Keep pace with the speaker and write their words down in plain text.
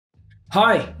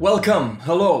Hi, welcome,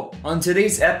 hello. On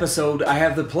today's episode, I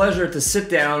have the pleasure to sit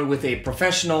down with a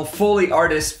professional Foley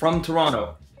artist from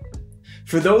Toronto.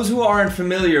 For those who aren't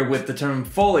familiar with the term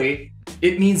Foley,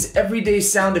 it means everyday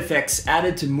sound effects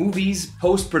added to movies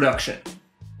post-production.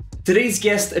 Today's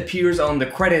guest appears on the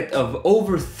credit of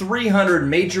over 300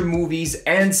 major movies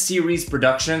and series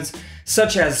productions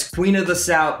such as Queen of the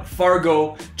South,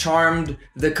 Fargo, Charmed,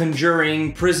 The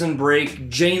Conjuring, Prison Break,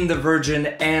 Jane the Virgin,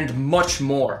 and much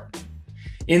more.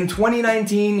 In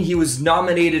 2019, he was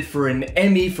nominated for an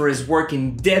Emmy for his work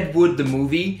in Deadwood the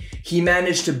movie. He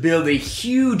managed to build a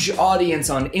huge audience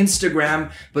on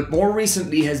Instagram, but more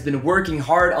recently has been working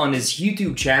hard on his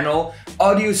YouTube channel,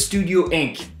 Oddio Studio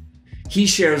Inc. He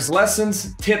shares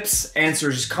lessons, tips,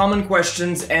 answers common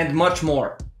questions, and much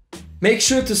more. Make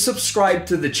sure to subscribe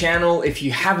to the channel if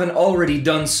you haven't already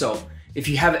done so. If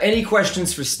you have any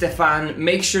questions for Stefan,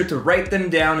 make sure to write them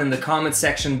down in the comment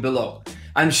section below.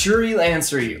 I'm sure he'll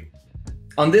answer you.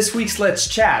 On this week's Let's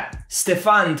Chat,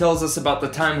 Stefan tells us about the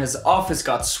time his office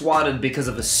got swatted because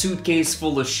of a suitcase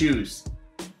full of shoes.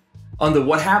 On the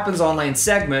What Happens Online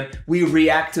segment, we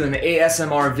react to an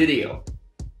ASMR video.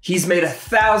 He's made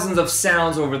thousands of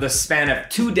sounds over the span of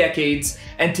 2 decades,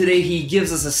 and today he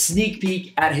gives us a sneak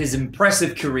peek at his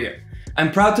impressive career.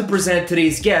 I'm proud to present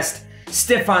today's guest,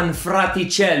 Stefan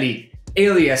Fraticelli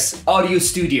Alias Oddio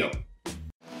Studio.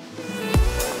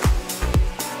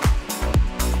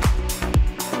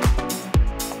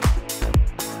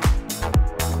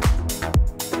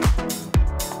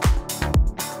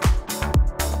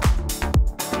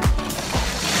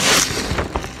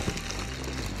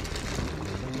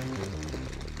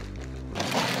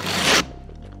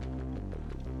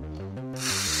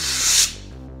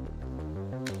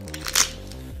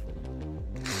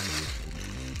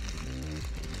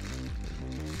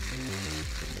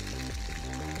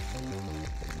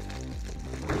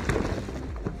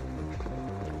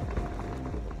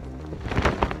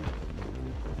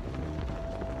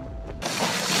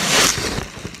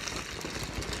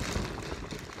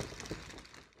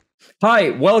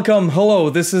 Hi, welcome, hello.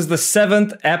 This is the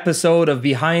 7th episode of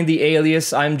Behind the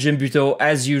Alias. I'm Jim Buteau,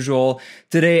 as usual.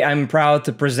 Today, I'm proud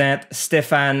to present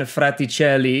Stefan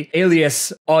Fraticelli,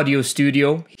 alias Oddio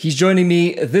Studio. He's joining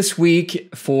me this week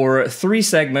for 3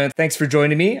 segments. Thanks for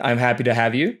joining me. I'm happy to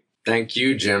have you. Thank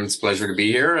you, Jim. It's a pleasure to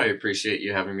be here. I appreciate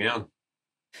you having me on.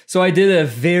 So I did a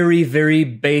very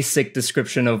basic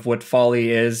description of what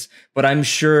Foley is, but I'm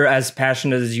sure as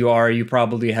passionate as you are, you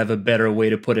probably have a better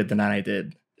way to put it than I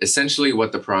did. Essentially,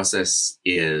 what the process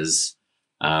is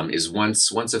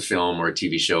once a film or a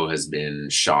TV show has been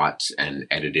shot and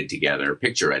edited together,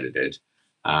 picture edited,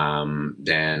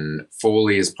 then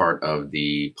Foley is part of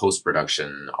the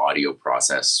post-production audio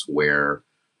process where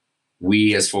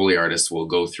we as Foley artists will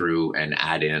go through and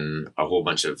add in a whole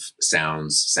bunch of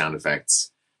sounds, sound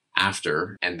effects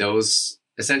after. And those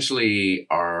essentially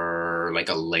are like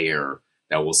a layer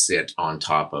that will sit on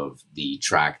top of the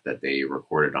track that they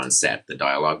recorded on set, the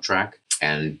dialogue track.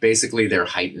 And basically they're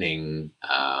heightening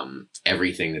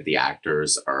everything that the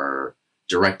actors are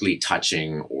directly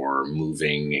touching or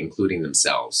moving, including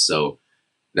themselves. So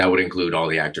that would include all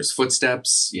the actors'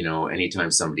 footsteps, you know, anytime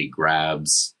somebody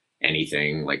grabs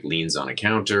anything, like leans on a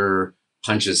counter,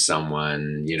 punches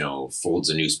someone, you know, folds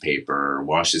a newspaper,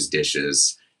 washes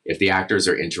dishes. If the actors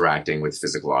are interacting with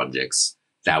physical objects,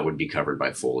 that would be covered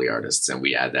by Foley artists, and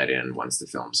we add that in once the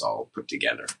film's all put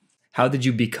together. How did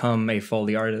you become a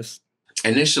Foley artist?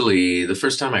 Initially, the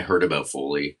first time I heard about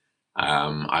Foley,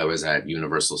 I was at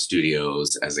Universal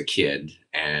Studios as a kid,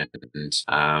 and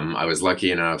I was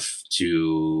lucky enough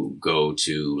to go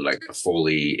to like a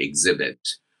Foley exhibit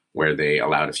where they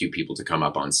allowed a few people to come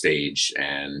up on stage,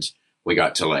 and we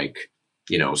got to like,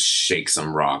 you know, shake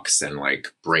some rocks and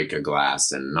like break a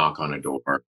glass and knock on a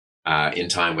door. In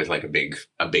time with like a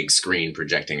big screen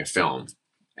projecting a film.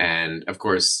 And of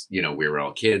course, you know, we were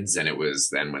all kids, and it was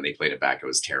then when they played it back, it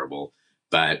was terrible.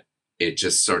 But it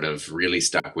just sort of really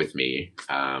stuck with me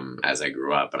as I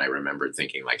grew up. And I remembered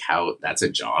thinking like, how that's a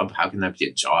job? How can that be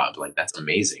a job? Like, that's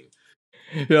amazing.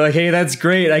 You're like, hey, that's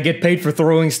great. I get paid for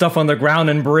throwing stuff on the ground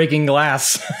and breaking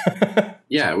glass.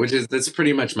 Yeah, that's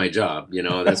pretty much my job. You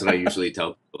know, that's what I usually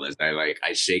tell people is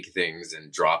I shake things and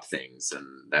drop things, and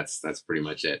that's pretty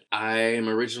much it. I am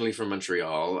originally from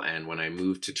Montreal, and when I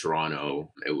moved to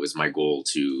Toronto, it was my goal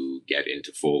to get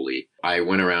into Foley. I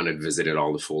went around and visited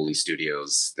all the Foley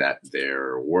studios that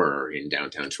there were in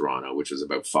downtown Toronto, which was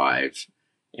about 5.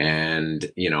 And,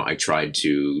 you know, I tried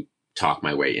to talk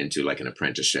my way into like an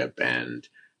apprenticeship, and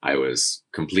I was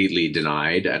completely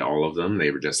denied at all of them.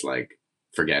 They were just like,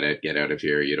 forget it, get out of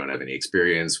here. You don't have any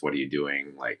experience. What are you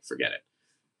doing? Like, forget it.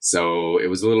 So it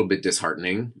was a little bit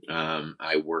disheartening.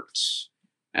 I worked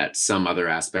at some other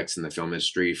aspects in the film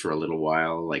industry for a little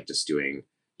while, like just doing,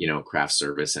 craft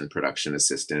service and production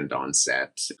assistant on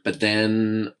set. But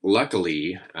then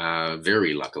luckily,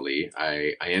 very luckily,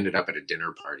 I ended up at a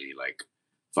dinner party like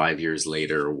 5 years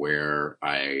later where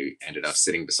I ended up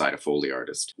sitting beside a Foley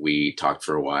artist. We talked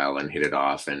for a while and hit it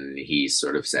off, and he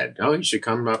sort of said, "Oh, you should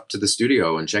come up to the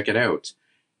studio and check it out."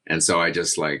 And so I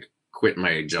just like quit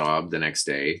my job the next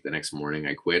day. The next morning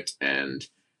I quit, and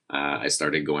I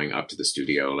started going up to the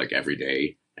studio like every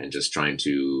day and just trying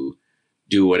to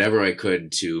do whatever I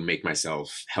could to make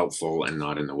myself helpful and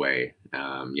not in the way.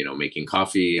 Making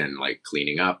coffee and like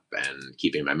cleaning up and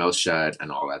keeping my mouth shut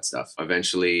and all that stuff.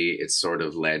 Eventually, it sort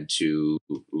of led to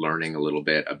learning a little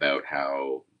bit about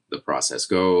how the process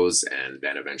goes, and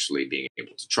then eventually being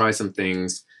able to try some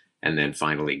things, and then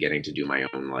finally getting to do my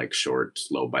own like short,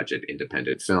 low budget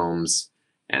independent films,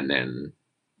 and then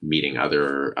meeting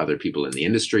other people in the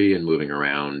industry and moving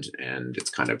around, and it's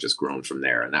kind of just grown from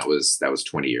there. And that was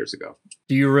 20 years ago.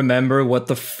 Do you remember what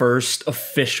the first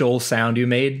official sound you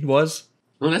made was?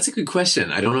 Well, that's a good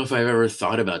question. I don't know if I've ever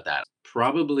thought about that.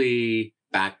 Probably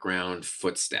background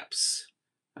footsteps,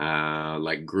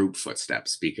 like group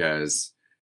footsteps, because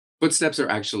footsteps are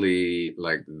actually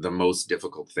like the most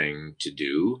difficult thing to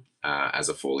do as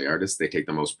a Foley artist. They take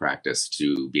the most practice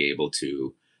to be able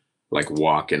to like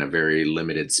walk in a very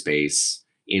limited space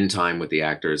in time with the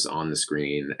actors on the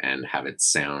screen and have it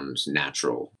sound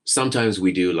natural. Sometimes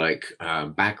we do like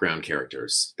background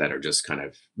characters that are just kind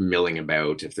of milling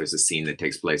about. If there's a scene that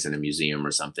takes place in a museum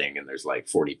or something and there's like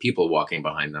 40 people walking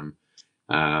behind them,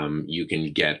 you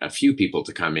can get a few people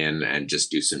to come in and just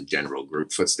do some general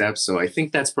group footsteps. So I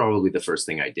think that's probably the first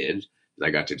thing I did. I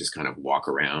got to just kind of walk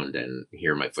around and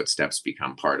hear my footsteps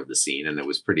become part of the scene. And it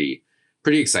was pretty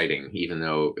exciting, even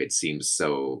though it seems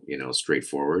so,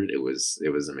 straightforward. It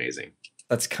was amazing.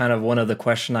 That's kind of one of the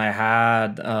question I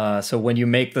had. So when you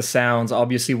make the sounds,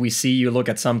 obviously we see you look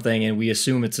at something and we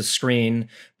assume it's a screen,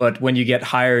 but when you get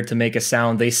hired to make a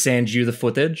sound, they send you the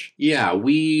footage? Yeah,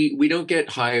 we don't get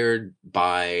hired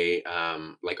by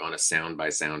like on a sound by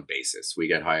sound basis. We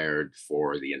get hired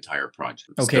for the entire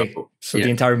project. Okay, so yeah.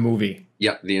 The entire movie.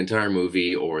 Yeah, the entire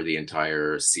movie or the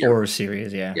entire series. Or a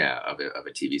series, yeah. Yeah, of a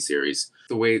TV series.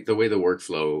 The way the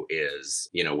workflow is,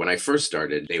 when I first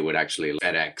started, they would actually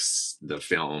FedEx the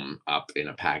film up in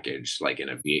a package, like in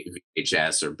a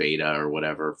VHS or beta or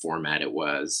whatever format it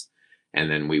was. And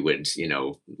then we would,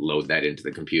 load that into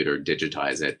the computer,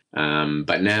 digitize it.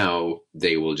 But now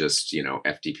they will just,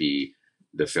 FTP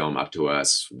the film up to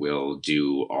us. We'll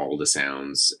do all the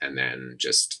sounds and then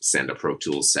just send a Pro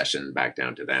Tools session back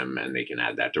down to them, and they can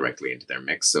add that directly into their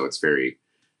mix. So it's very,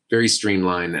 very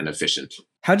streamlined and efficient.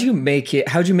 How'd you make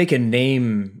a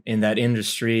name in that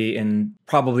industry, and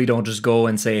probably don't just go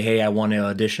and say, "Hey, I want to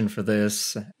audition for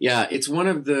this"? Yeah,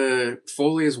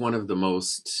 Foley is one of the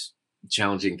most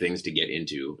challenging things to get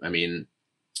into. I mean,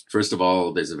 first of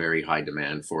all, there's a very high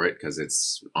demand for it because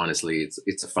it's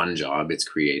a fun job. It's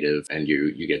creative, and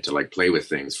you get to like play with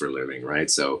things for a living, right?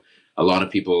 So a lot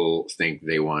of people think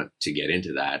they want to get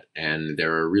into that, and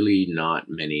there are really not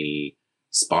many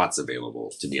spots available,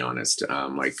 to be honest.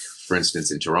 Like for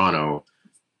instance, in Toronto,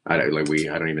 I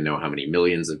don't even know how many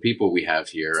millions of people we have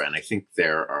here, and I think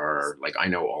there are I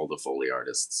know all the Foley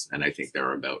artists, and I think there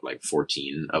are about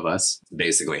 14 of us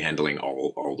basically handling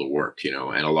all the work, and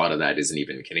a lot of that isn't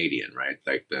even Canadian, right?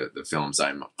 Like the films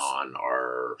I'm on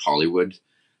are Hollywood,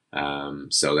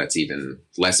 so that's even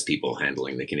less people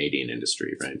handling the Canadian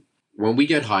industry, right? When we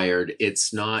get hired,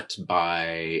 it's not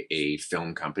by a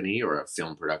film company or a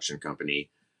film production company.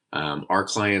 Our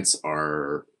clients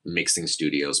are mixing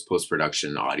studios,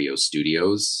 post-production audio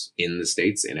studios in the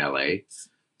States, in LA.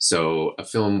 So a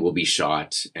film will be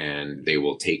shot and they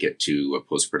will take it to a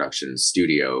post-production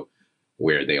studio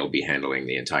where they'll be handling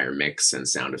the entire mix and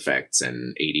sound effects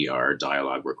and ADR,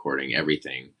 dialogue recording,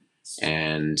 everything.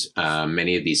 And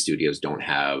many of these studios don't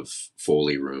have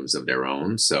Foley rooms of their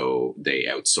own, so they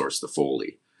outsource the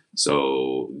Foley.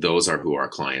 So those are who our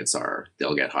clients are.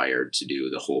 They'll get hired to do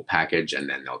the whole package, and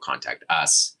then they'll contact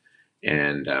us,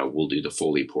 and we'll do the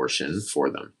Foley portion for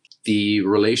them. The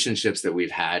relationships that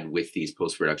we've had with these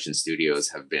post-production studios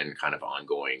have been kind of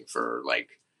ongoing for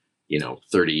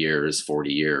 30 years, 40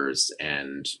 years.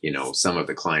 And, some of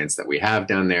the clients that we have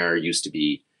down there used to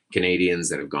be Canadians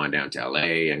that have gone down to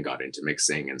LA and got into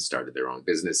mixing and started their own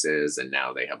businesses. And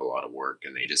now they have a lot of work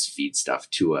and they just feed stuff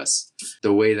to us.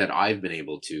 The way that I've been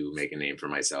able to make a name for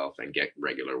myself and get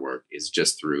regular work is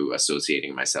just through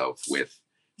associating myself with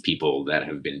people that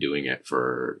have been doing it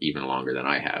for even longer than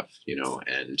I have,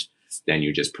 and then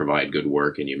you just provide good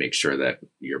work and you make sure that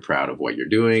you're proud of what you're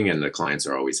doing and the clients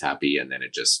are always happy, and then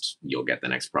you'll get the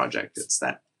next project. It's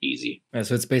that easy. Yeah,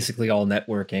 so it's basically all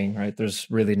networking, right? There's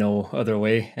really no other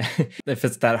way. If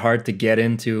it's that hard to get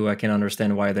into, I can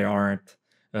understand why there aren't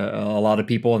a lot of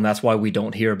people, and that's why we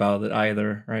don't hear about it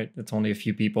either, right? It's only a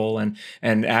few people,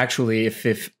 and actually,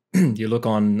 if you look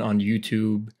on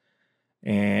YouTube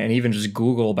and even just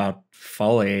Google about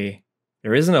Foley,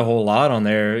 there isn't a whole lot on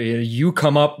there. You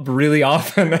come up really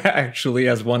often, actually,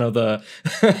 as one of the.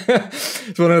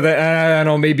 It's one of the. I don't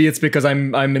know. Maybe it's because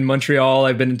I'm in Montreal.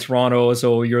 I've been in Toronto,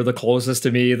 so you're the closest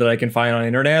to me that I can find on the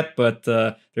internet. But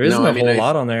there isn't a whole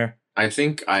lot on there. I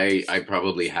think I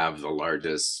probably have the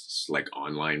largest like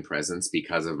online presence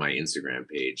because of my Instagram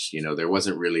page. You know, there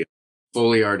wasn't really.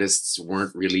 Foley artists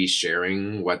weren't really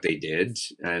sharing what they did,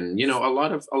 and you know, a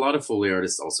lot of Foley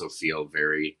artists also feel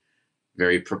very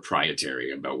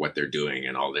proprietary about what they're doing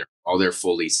and all their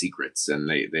Foley secrets, and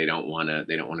they don't want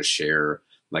to share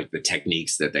like the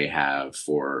techniques that they have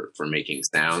for making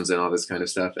sounds and all this kind of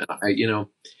stuff. And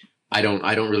I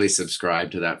don't really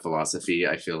subscribe to that philosophy.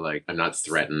 I feel like I'm not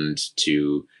threatened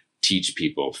to teach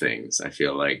people things. I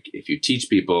feel like if you teach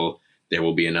people, there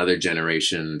will be another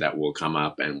generation that will come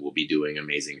up and will be doing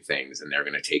amazing things, and they're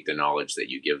going to take the knowledge that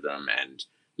you give them and,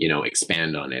 you know,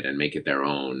 expand on it and make it their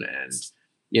own. And,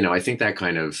 you know, I think that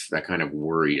kind of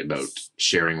worry about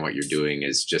sharing what you're doing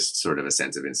is just sort of a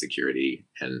sense of insecurity.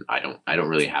 And I don't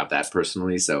really have that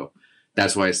personally. So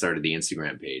that's why I started the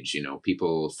Instagram page. You know,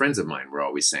 friends of mine were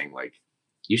always saying like,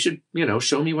 you should, you know,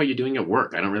 show me what you're doing at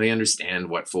work. I don't really understand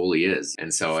what Foley is.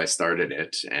 And so I started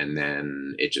it, and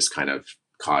then it just kind of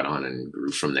caught on and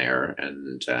grew from there.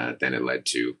 And then it led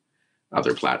to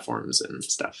other platforms and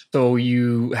stuff. So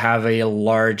you have a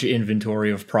large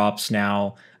inventory of props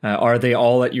now. Are they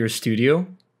all at your studio?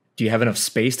 Do you have enough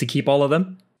space to keep all of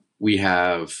them? We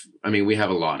have a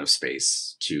lot of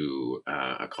space to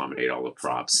accommodate all the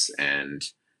props, and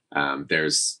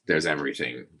there's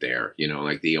everything there. You know,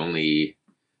 like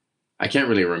I can't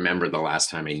really remember the last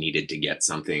time I needed to get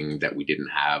something that we didn't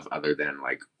have other than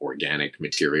like organic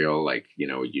material. Like, you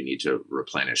know, you need to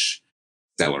replenish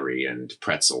celery and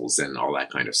pretzels and all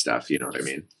that kind of stuff. You know what I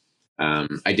mean?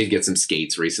 I did get some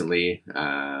skates recently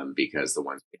because the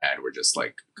ones we had were just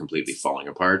like completely falling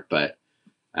apart. But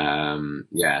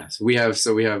yeah, so we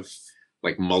have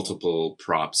like multiple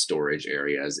prop storage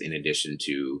areas in addition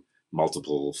to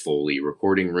multiple Foley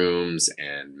recording rooms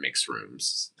and mix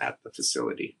rooms at the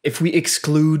facility. If we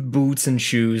exclude boots and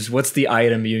shoes, what's the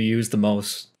item you use the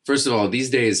most? First of all, these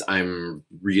days I'm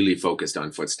really focused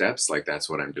on footsteps. Like that's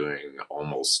what I'm doing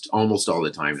almost all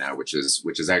the time now, which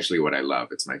is actually what I love.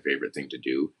 It's my favorite thing to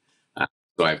do.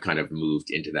 So I've kind of moved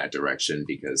into that direction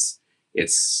because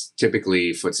it's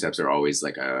typically footsteps are always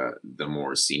like the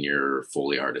more senior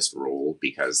Foley artist role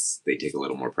because they take a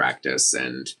little more practice,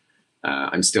 and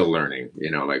I'm still learning, you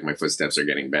know, like my footsteps are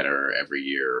getting better every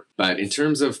year. But in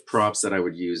terms of props that I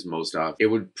would use most often, it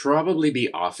would probably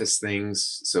be office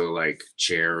things. So like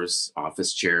chairs,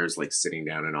 office chairs, like sitting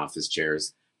down in office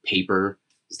chairs, paper.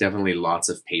 There's definitely lots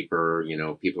of paper. You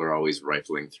know, people are always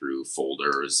rifling through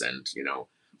folders and, you know,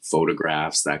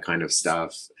 photographs, that kind of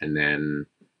stuff. And then,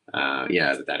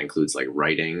 yeah, that includes like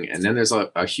writing. And then there's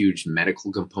a huge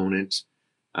medical component.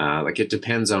 Like it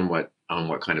depends on what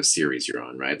kind of series you're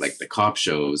on, right? Like the cop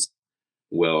shows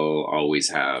will always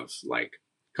have like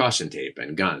caution tape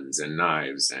and guns and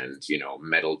knives and, you know,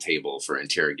 metal table for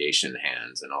interrogation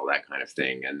hands and all that kind of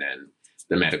thing. And then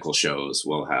the medical shows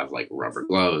will have like rubber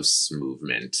gloves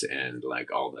movement and like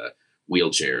all the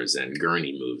wheelchairs and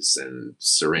gurney moves and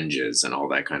syringes and all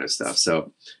that kind of stuff.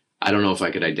 So I don't know if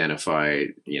I could identify,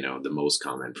 you know, the most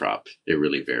common prop. It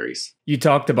really varies. You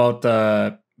talked about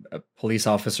the police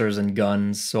officers and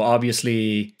guns. So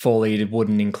obviously Foley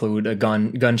wouldn't include a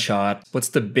gunshot. What's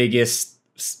the biggest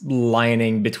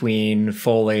lining between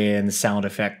Foley and sound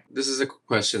effect? This is a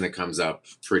question that comes up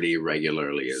pretty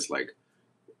regularly, is like,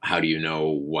 how do you know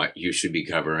what you should be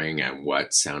covering and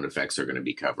what sound effects are going to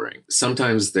be covering?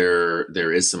 Sometimes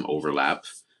there is some overlap,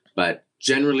 but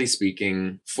generally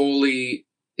speaking, Foley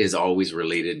is always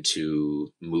related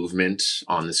to movement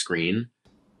on the screen.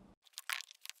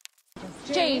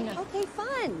 Jane. Okay,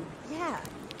 fun. Yeah,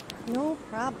 no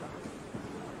problem.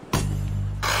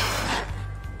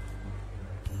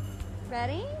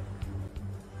 Ready?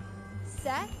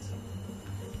 Set?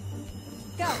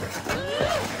 Go. I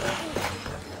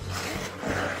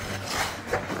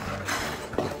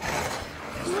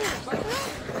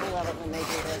love it when they do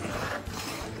this.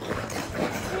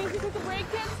 Means you took a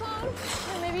break dance song?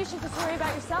 Well, maybe you should just worry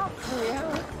about yourself.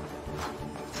 Yeah.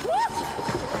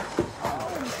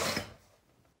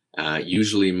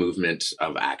 usually movement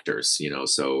of actors,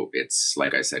 so it's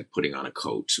like I said, putting on a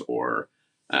coat or,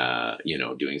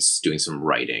 doing some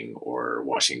writing or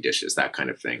washing dishes, that kind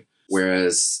of thing.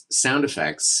 Whereas sound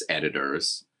effects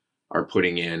editors are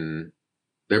putting in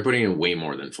way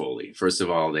more than Foley. First of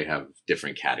all, they have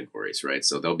different categories, right?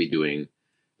 So they'll be doing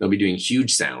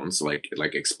huge sounds like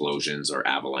explosions or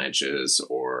avalanches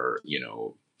or,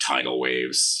 tidal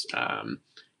waves.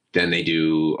 Then they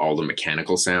do all the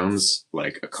mechanical sounds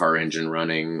like a car engine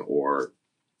running or,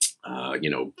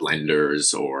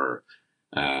 blenders or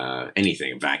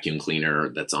anything, a vacuum cleaner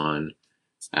that's on.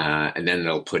 And then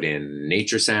they'll put in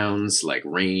nature sounds like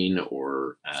rain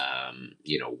or,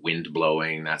 wind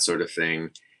blowing, that sort of thing.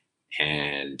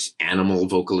 And animal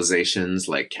vocalizations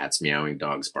like cats meowing,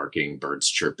 dogs barking, birds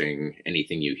chirping,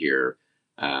 anything you hear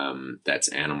that's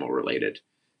animal related.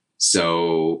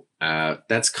 So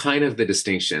that's kind of the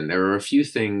distinction. There are a few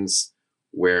things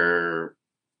where,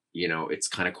 it's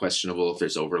kind of questionable if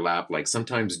there's overlap, like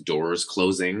sometimes doors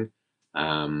closing.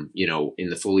 In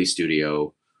the Foley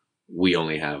studio, we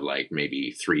only have like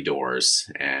maybe 3 doors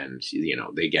and,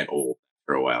 they get old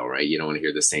for a while, right? You don't want to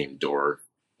hear the same door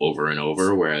over and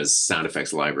over, whereas sound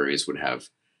effects libraries would have,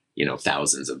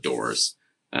 thousands of doors.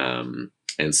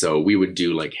 And so we would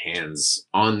do like hands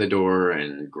on the door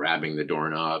and grabbing the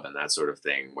doorknob and that sort of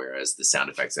thing. Whereas the sound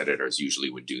effects editors usually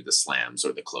would do the slams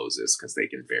or the closes because they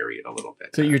can vary it a little bit.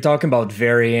 So you're talking about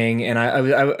varying, and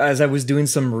I as I was doing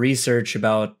some research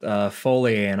about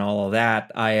Foley and all of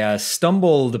that, I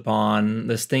stumbled upon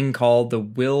this thing called the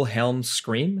Wilhelm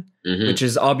scream, which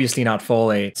is obviously not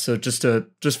Foley. So just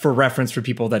for reference for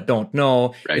people that don't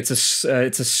know, right. It's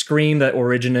a scream that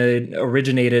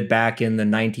originated back in the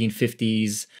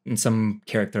 1950s in some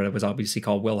character that was obviously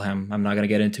called Wilhelm. I'm not going to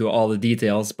get into all the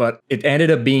details, but it ended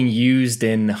up being used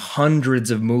in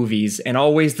hundreds of movies and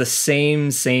always the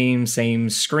same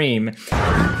scream.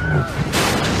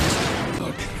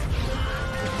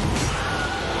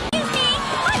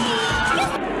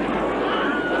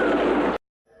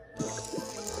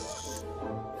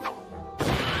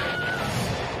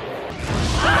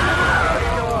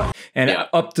 And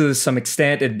up to some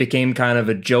extent, it became kind of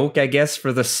a joke, I guess,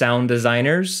 for the sound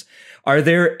designers. Are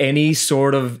there any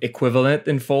sort of equivalent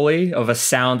in Foley of a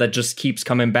sound that just keeps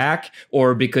coming back?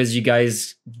 Or because you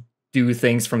guys do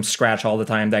things from scratch all the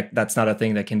time, that's not a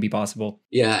thing that can be possible?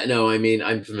 Yeah, no, I mean,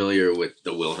 I'm familiar with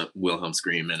the Wilhelm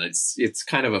scream, and it's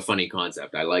kind of a funny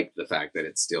concept. I like the fact that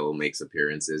it still makes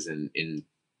appearances in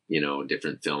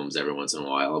different films every once in a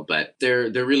while, but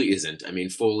there really isn't. I mean,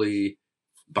 Foley,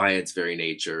 by its very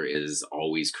nature, is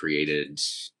always created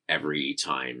every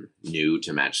time new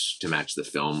to match the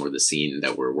film or the scene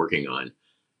that we're working on.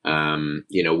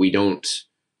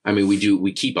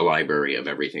 We keep a library of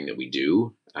everything that we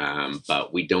do,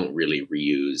 but we don't really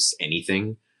reuse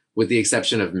anything, with the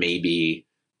exception of maybe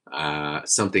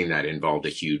something that involved a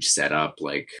huge setup.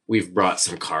 Like we've brought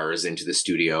some cars into the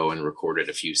studio and recorded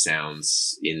a few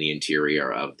sounds in the interior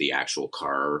of the actual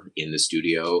car in the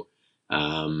studio.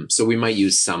 So we might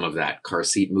use some of that car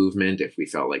seat movement if we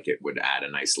felt like it would add a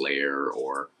nice layer,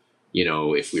 or,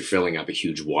 if we're filling up a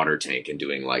huge water tank and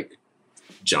doing like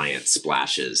giant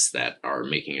splashes that are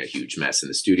making a huge mess in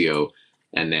the studio.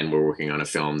 And then we're working on a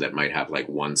film that might have like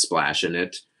one splash in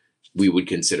it, we would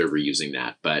consider reusing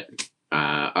that. But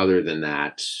other than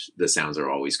that, the sounds are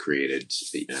always created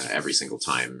every single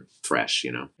time fresh,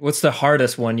 What's the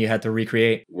hardest one you had to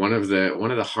recreate? One of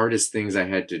the hardest things I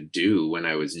had to do when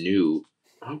I was new,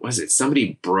 what was it?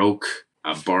 Somebody broke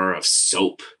a bar of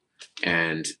soap,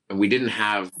 and we didn't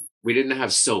have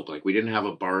soap. Like we didn't have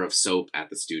a bar of soap at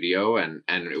the studio, and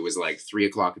it was like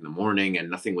 3:00 in the morning and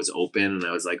nothing was open. And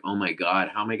I was like, oh my God,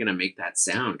 how am I going to make that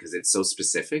sound? Because it's so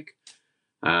specific.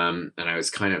 And I was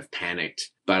kind of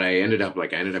panicked, but I ended up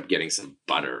getting some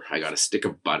butter. I got a stick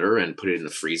of butter and put it in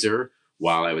the freezer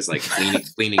while I was like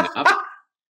cleaning up.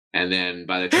 And then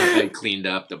by the time I cleaned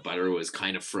up, the butter was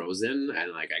kind of frozen,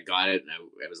 and like I got it and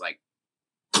I was like,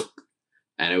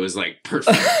 and it was like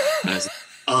perfect. And I was like,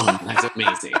 oh, that's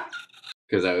amazing.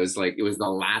 Because I was like, it was the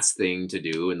last thing to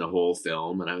do in the whole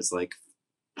film. And I was like,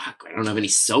 fuck, I don't have any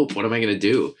soap. What am I going to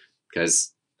do?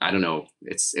 Because I don't know.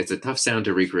 It's a tough sound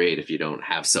to recreate if you don't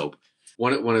have soap.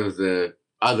 One of the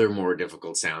other more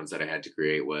difficult sounds that I had to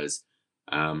create was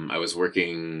I was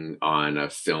working on a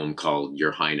film called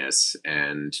Your Highness,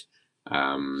 and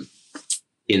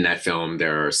in that film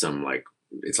there are some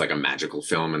it's like a magical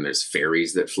film, and there's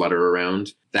fairies that flutter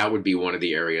around. That would be one of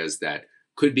the areas that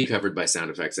could be covered by sound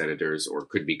effects editors or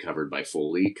could be covered by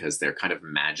Foley, because they're kind of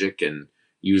magic, and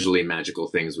usually magical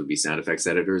things would be sound effects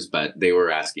editors, but they were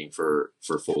asking for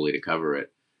Foley to cover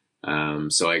it.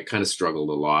 So I kind of struggled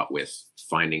a lot with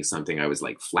finding something. I was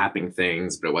like flapping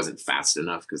things, but it wasn't fast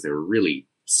enough because they were really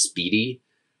speedy.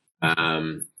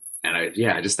 And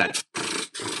I just that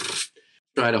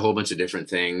tried a whole bunch of different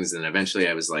things. And eventually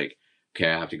I was like, okay,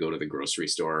 I have to go to the grocery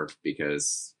store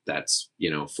because that's,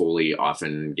 Foley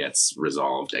often gets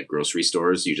resolved at grocery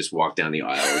stores. You just walk down the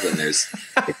aisles and there's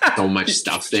so much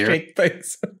stuff there.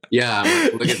 Yeah. I'm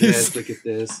like, look at this, look at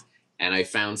this. And I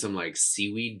found some like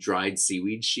dried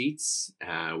seaweed sheets,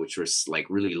 which were like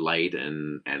really light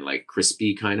and like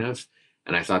crispy kind of.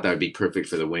 And I thought that would be perfect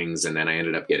for the wings. And then I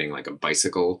ended up getting like a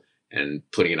bicycle and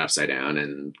putting it upside down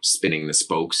and spinning the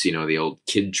spokes, the old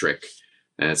kid trick,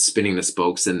 spinning the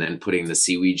spokes and then putting the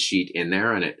seaweed sheet in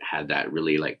there. And it had that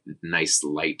really like nice,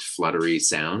 light, fluttery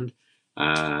sound.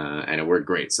 And it worked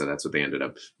great. So that's what they ended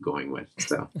up going with.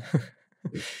 So.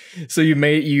 So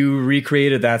you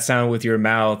recreated that sound with your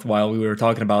mouth while we were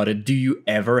talking about it. Do you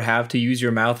ever have to use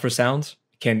your mouth for sounds?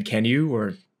 Can you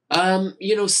or?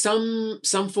 Some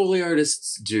Foley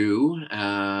artists do,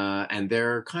 and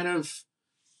they're kind of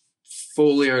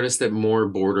Foley artists that more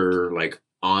border like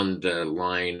on the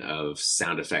line of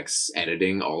sound effects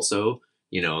editing. Also,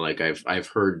 like I've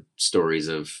heard stories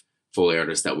of Foley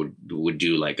artists that would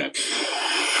do like a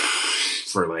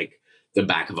for like the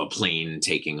back of a plane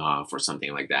taking off or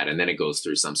something like that. And then it goes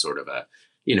through some sort of a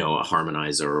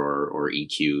harmonizer or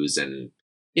EQs and,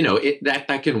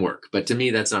 that can work. But to me,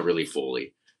 that's not really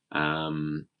Foley,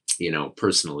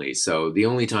 personally. So the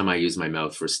only time I use my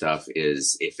mouth for stuff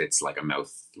is if it's like a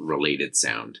mouth related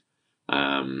sound.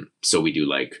 So we do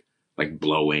like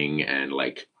blowing and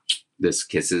like this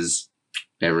kisses.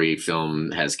 Every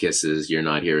film has kisses. You're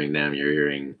not hearing them. You're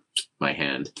hearing my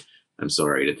hand. I'm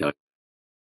sorry to tell you.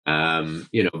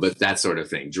 But that sort of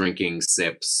thing, drinking,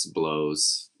 sips,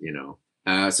 blows,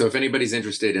 So if anybody's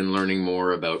interested in learning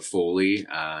more about Foley,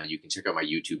 you can check out my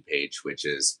YouTube page, which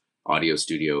is Audio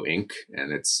Studio Inc.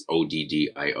 and it's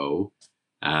ODDIO.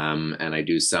 And I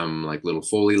do some like little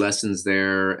Foley lessons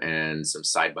there and some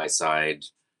side-by-side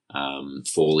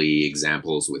Foley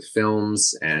examples with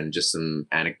films and just some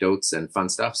anecdotes and fun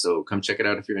stuff. So come check it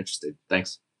out if you're interested.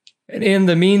 Thanks. And in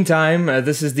the meantime,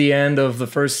 this is the end of the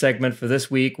first segment for this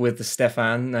week with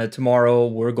Stefan. Tomorrow,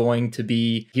 we're going to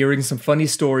be hearing some funny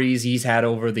stories he's had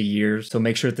over the years. So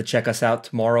make sure to check us out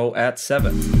tomorrow at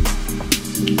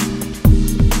 7.